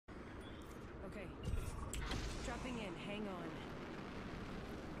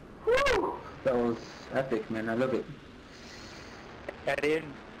That was epic, man. I love it. Yeah, dude.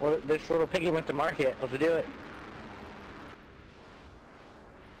 Well, this little piggy went to market. Let's do it.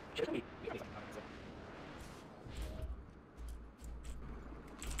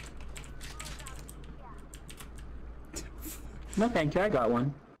 No, thank you. I got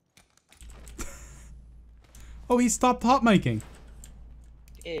one. Oh, he stopped hot miking.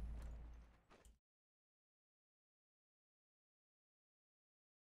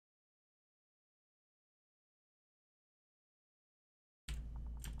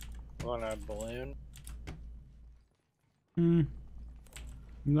 Want a balloon? Hmm.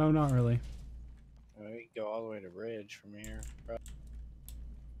 No, not really. We can go all the way to Ridge from here.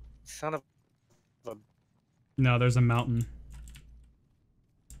 Son of a... No, there's a mountain.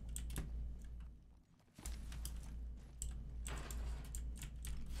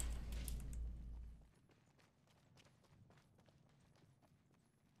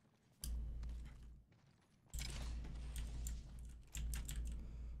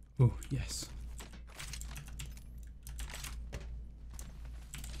 Oh, yes.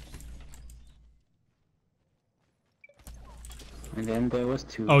 And then there was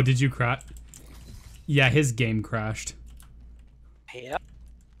two. Oh, did you crash? Yeah, his game crashed. Yeah.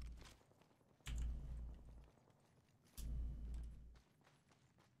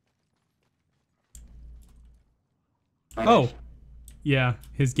 Oh. Yeah,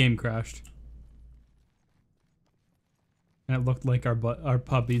 his game crashed. And it looked like our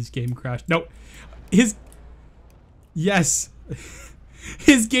puppy's game crashed. No. His... Yes.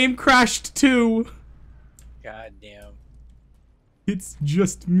 His game crashed too. God damn. It's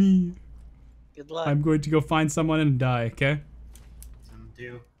just me. Good luck. I'm going to go find someone and die, okay? Some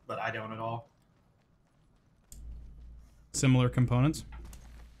do, but I don't at all. Similar components?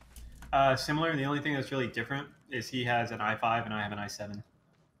 Similar, the only thing that's really different is he has an i5 and I have an i7.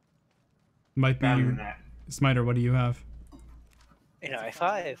 Might be... Rather than that. Smiter, what do you have? An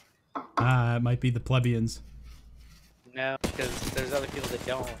i5. Ah, it might be the plebeians. No, because there's other people that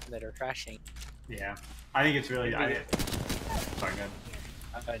don't, that are crashing. Yeah. I think it's really... Sorry, go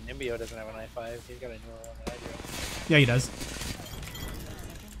ahead. Nimbio doesn't have an i5. He's got a newer one than I do. Yeah, he does.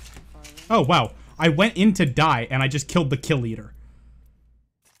 Oh, wow. I went in to die, and I just killed the kill leader.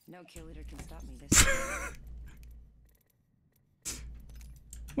 No kill leader can stop me this time.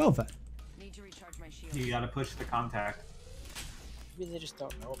 Well, then. Need to recharge my shield. You gotta push the contact. Maybe they just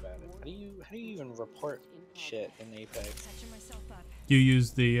don't know about it. How do you even report shit in Apex? Catching myself up. You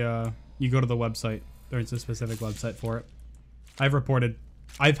use the, you go to the website. There's a specific website for it. I've reported...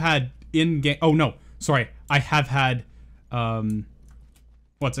 I've had in-game... Oh, no. Sorry. I have had...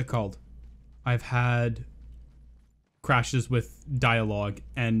 What's it called? I've had crashes with dialogue,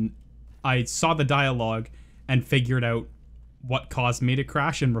 and I saw the dialogue and figured out what caused me to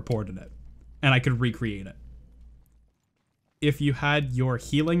crash and reported it. And I could recreate it. If you had your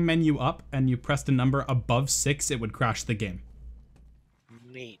healing menu up and you pressed a number above 6, it would crash the game.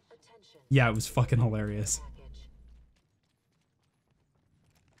 Neat. Yeah, it was fucking hilarious.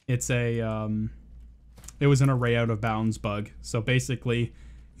 It's a, it was an array out of bounds bug. So basically,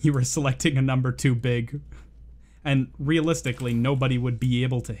 you were selecting a number too big, and realistically, nobody would be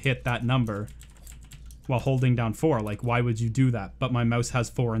able to hit that number while holding down 4. Like, why would you do that? But my mouse has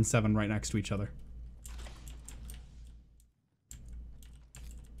 4 and 7 right next to each other.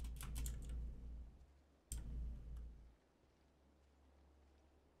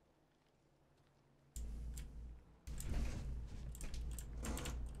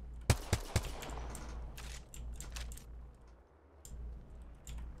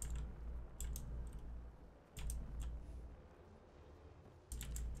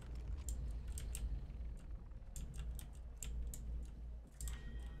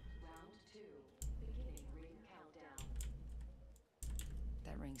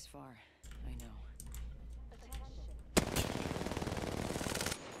 That rings far. I know.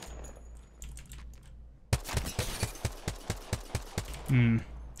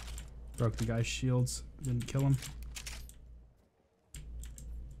 Broke the guy's shields. Didn't kill him.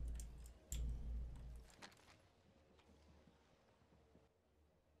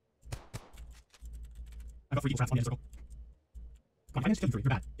 I got 3 traps on the end circle. Come on, I managed to kill you 3. You're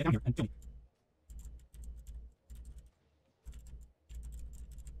bad. Get down here and kill me.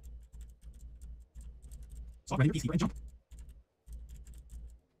 Stop running your PC and jump.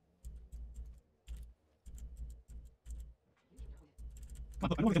 Come on,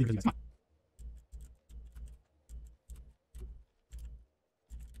 look, I know what I'm gonna do. Come on.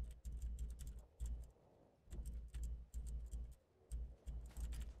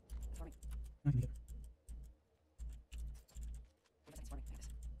 I can get it.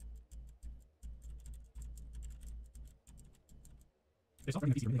 Are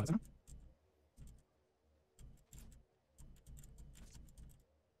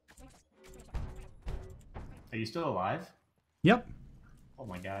you still alive? Yep. Oh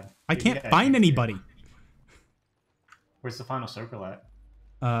my god. I Dude, you can't gotta find check anybody. here. Where's the final circle at?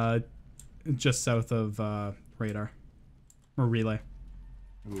 Just south of radar or relay.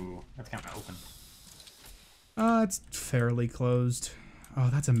 Ooh, that's kind of open. It's fairly closed. Oh,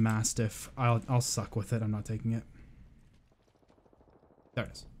 that's a mastiff. I'll suck with it. I'm not taking it. There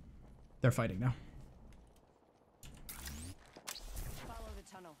it is. They're fighting now. Follow the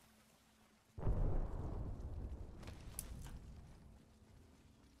tunnel.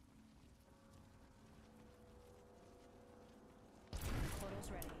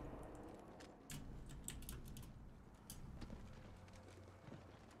 Portal's ready.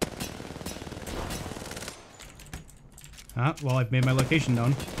 Ah, well, I've made my location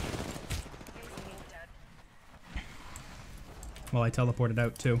known. Well, I teleported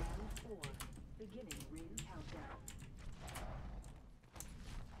out too.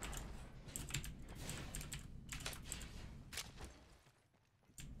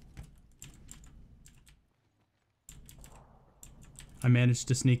 I managed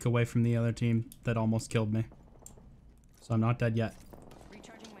to sneak away from the other team that almost killed me. So I'm not dead yet.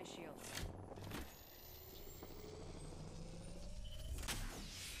 Recharging my shield.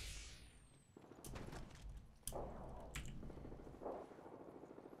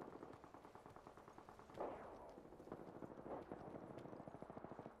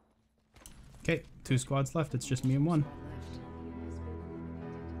 Okay, 2 squads left. It's just me and one.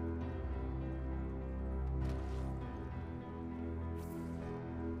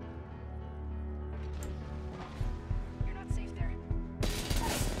 You're not safe there.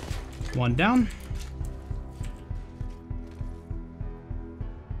 One down.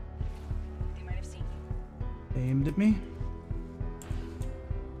 They might have seen you. They aimed at me.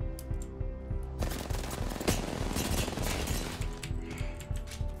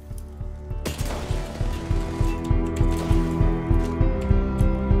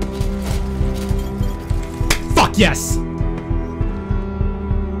 Fuck yes!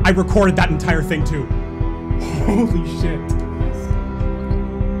 I recorded that entire thing too. Holy shit.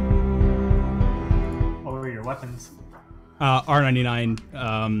 What were your weapons?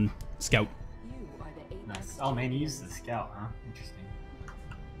 R99 Scout. Nice. Oh man, you used the scout, huh? Interesting.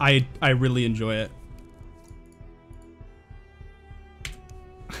 I really enjoy it.